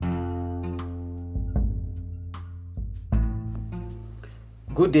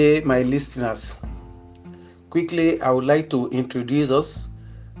Good day, my listeners. Quickly, I would like to introduce us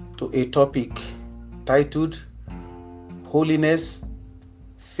to a topic titled Holiness,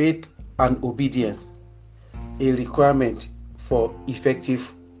 Faith, and Obedience, a requirement for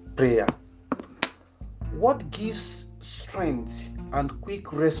effective prayer. What gives strength and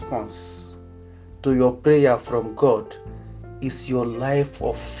quick response to your prayer from God is your life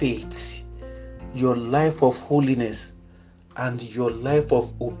of faith, your life of holiness, and your life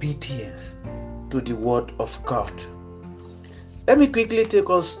of obedience to the word of God. Let me quickly take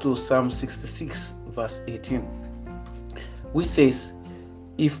us to Psalm 66, verse 18, which says,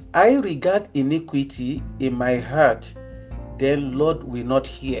 "If I regard iniquity in my heart, then Lord will not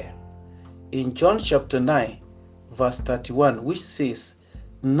hear." In John chapter 9, verse 31, which says,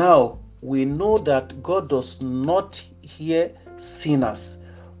 "Now we know that God does not hear sinners,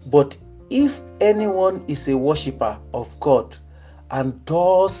 but if anyone is a worshipper of God and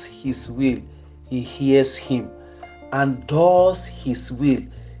does his will, he hears him. And does his will,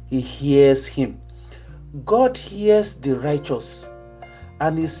 he hears him." God hears the righteous,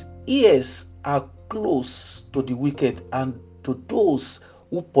 and his ears are close to the wicked and to those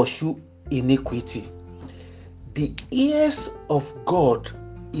who pursue iniquity. The ears of God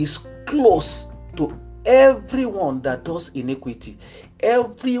is close to everyone that does iniquity,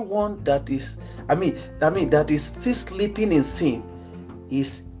 everyone that is that is still sleeping in sin.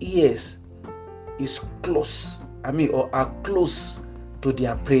 His ears is close, or are close to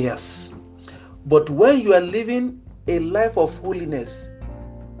their prayers. But when you are living a life of holiness,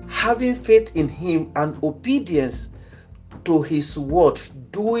 having faith in him and obedience to his word,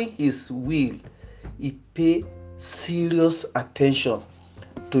 doing his will, he pay serious attention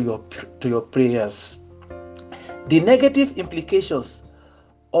to your prayers. The negative implications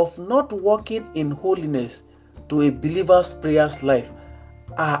of not walking in holiness to a believer's prayers life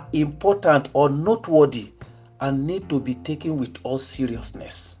are important or noteworthy and need to be taken with all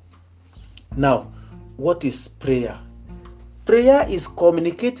seriousness. Now, what is prayer? Prayer is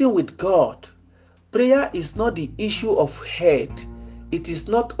communicating with God. Prayer is not the issue of head. It is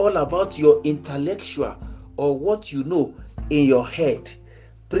not all about your intellectual or what you know in your head.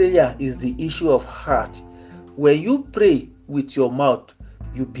 Prayer is the issue of heart. When you pray with your mouth,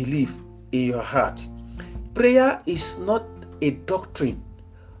 you believe in your heart. Prayer is not a doctrine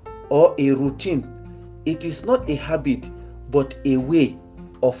or a routine. It is not a habit, but a way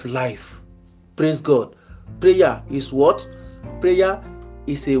of life. Praise God. Prayer is what? Prayer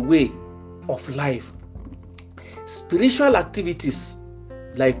is a way of life. Spiritual activities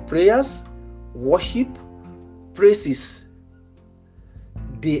like prayers, worship, praises,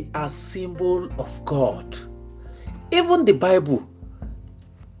 they are symbol of God. Even the Bible,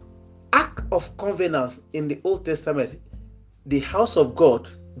 Ark of Covenant in the Old Testament, the house of God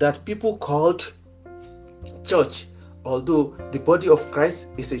that people called church, although the body of Christ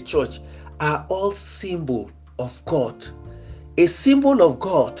is a church, are all symbol of God. A symbol of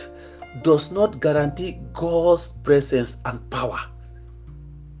God does not guarantee God's presence and power.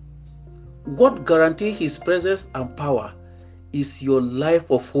 What guarantees his presence and power is your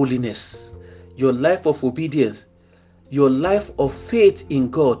life of holiness, your life of obedience, your life of faith in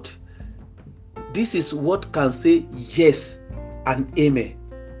God. This is what can say yes and amen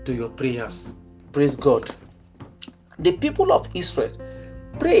to your prayers. Praise God. The people of Israel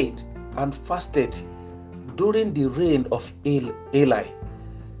prayed and fasted during the reign of Eli,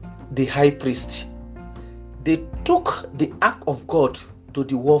 the high priest. They took the ark of God to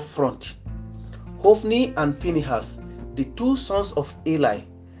the war front. Hophni and Phinehas, the two sons of Eli,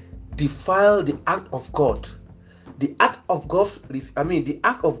 defiled the ark of God. The ark of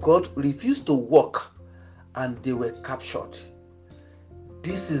God refused to work, and they were captured.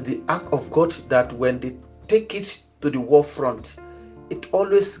 This is the ark of God that when they take it to the war front, it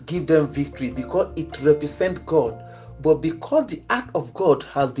always gives them victory because it represents God. But because the ark of God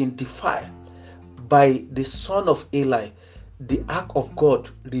has been defiled by the son of Eli, the ark of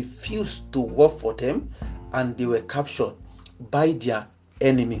God refused to work for them, and they were captured by their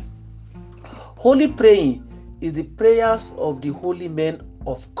enemy. Holy praying is the prayers of the holy men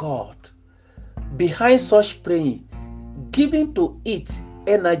of God. Behind such praying, giving to it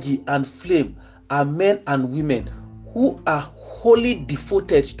energy and flame, are men and women who are wholly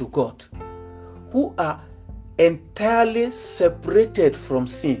devoted to God, who are entirely separated from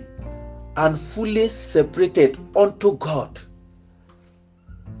sin and fully separated unto God.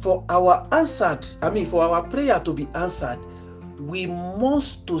 For our prayer to be answered, we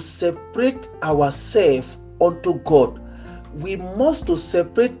must to separate ourselves unto God. We must to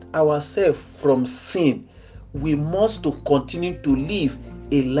separate ourselves from sin. We must to continue to live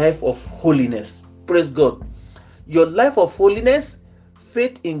a life of holiness. Praise God. Your life of holiness,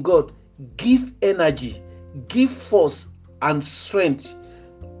 faith in God, give energy, give force and strength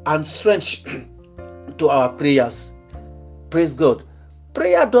to our prayers. Praise God.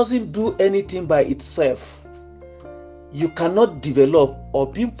 Prayer doesn't do anything by itself. You cannot develop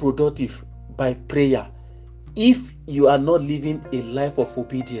or be productive by prayer if you are not living a life of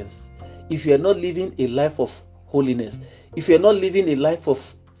obedience, if you are not living a life of holiness, if you are not living a life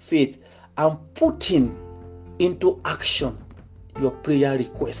of faith and putting into action your prayer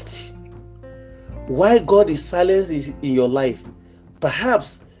request. Why God is silent in your life?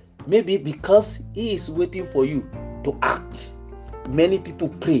 Perhaps, maybe because He is waiting for you to act. Many people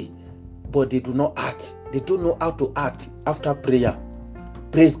pray, but they do not act. They don't know how to act after prayer.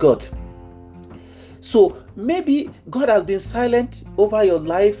 Praise God. So maybe God has been silent over your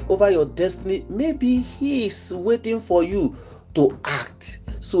life, over your destiny. Maybe He is waiting for you to act.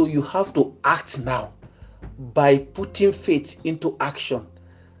 So you have to act now by putting faith into action,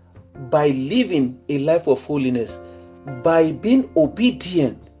 by living a life of holiness, by being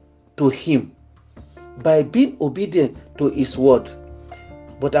obedient to Him, by being obedient to His word.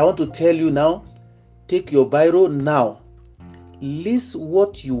 But I want to tell you now, take your Bible now, list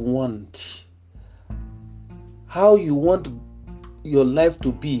what you want, how you want your life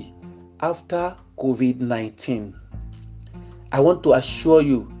to be after COVID-19. I want to assure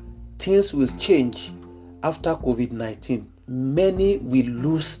you, things will change after COVID-19. Many will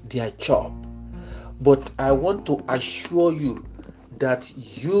lose their job. But I want to assure you that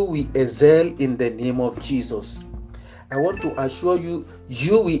you will excel in the name of Jesus. I want to assure you,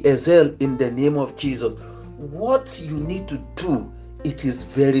 you will excel in the name of Jesus. What you need to do, it is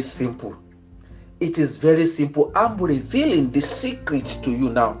very simple. It is very simple. I'm revealing the secret to you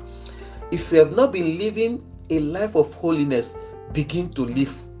now. If you have not been living a life of holiness, begin to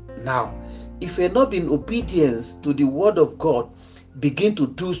live now. If you have not been obedient to the word of God, begin to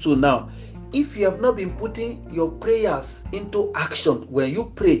do so now. If you have not been putting your prayers into action, when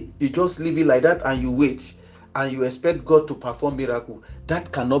you pray, you just leave it like that and you wait and you expect God to perform miracle.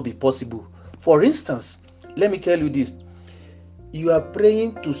 That cannot be possible. For instance, let me tell you this. You are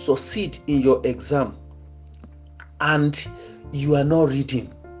praying to succeed in your exam and you are not reading.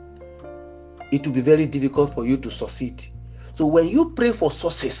 It will be very difficult for you to succeed. So when you pray for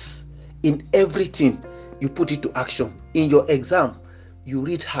success in everything, you put it to action. In your exam, you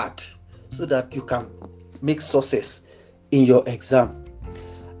read hard so that you can make success in your exam.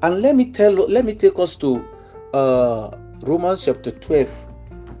 And let me take us to Romans chapter 12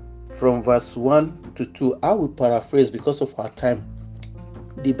 from verse 1 to 2. I will paraphrase because of our time.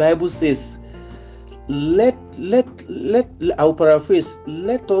 The Bible says, I'll paraphrase,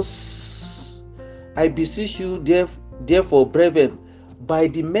 let us, I beseech you, therefore, brethren, by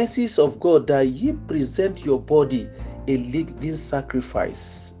the mercies of God, that ye present your body a living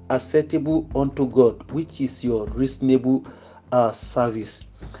sacrifice, acceptable unto God, which is your reasonable service.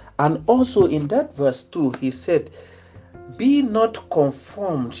 And also in that verse 2, he said, be not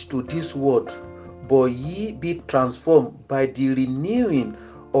conformed to this world, but ye be transformed by the renewing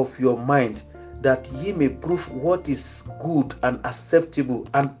of your mind, that ye may prove what is good and acceptable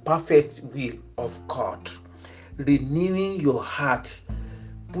and perfect will of God. Renewing your heart,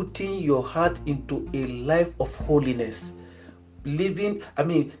 putting your heart into a life of holiness, letting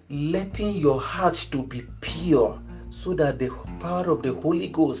your heart to be pure, so that the power of the Holy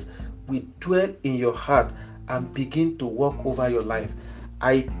Ghost will dwell in your heart and begin to walk over your life.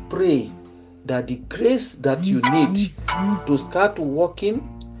 I pray that the grace that you need to start walking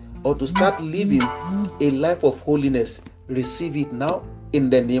or to start living a life of holiness, receive it now in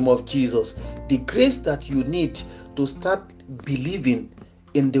the name of Jesus. The grace that you need to start believing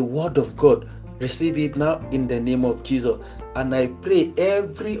in the word of God, receive it now in the name of Jesus. And I pray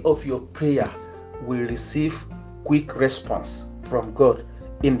every of your prayer will receive quick response from God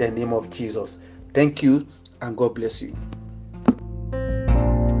in the name of Jesus. Thank you and God bless you.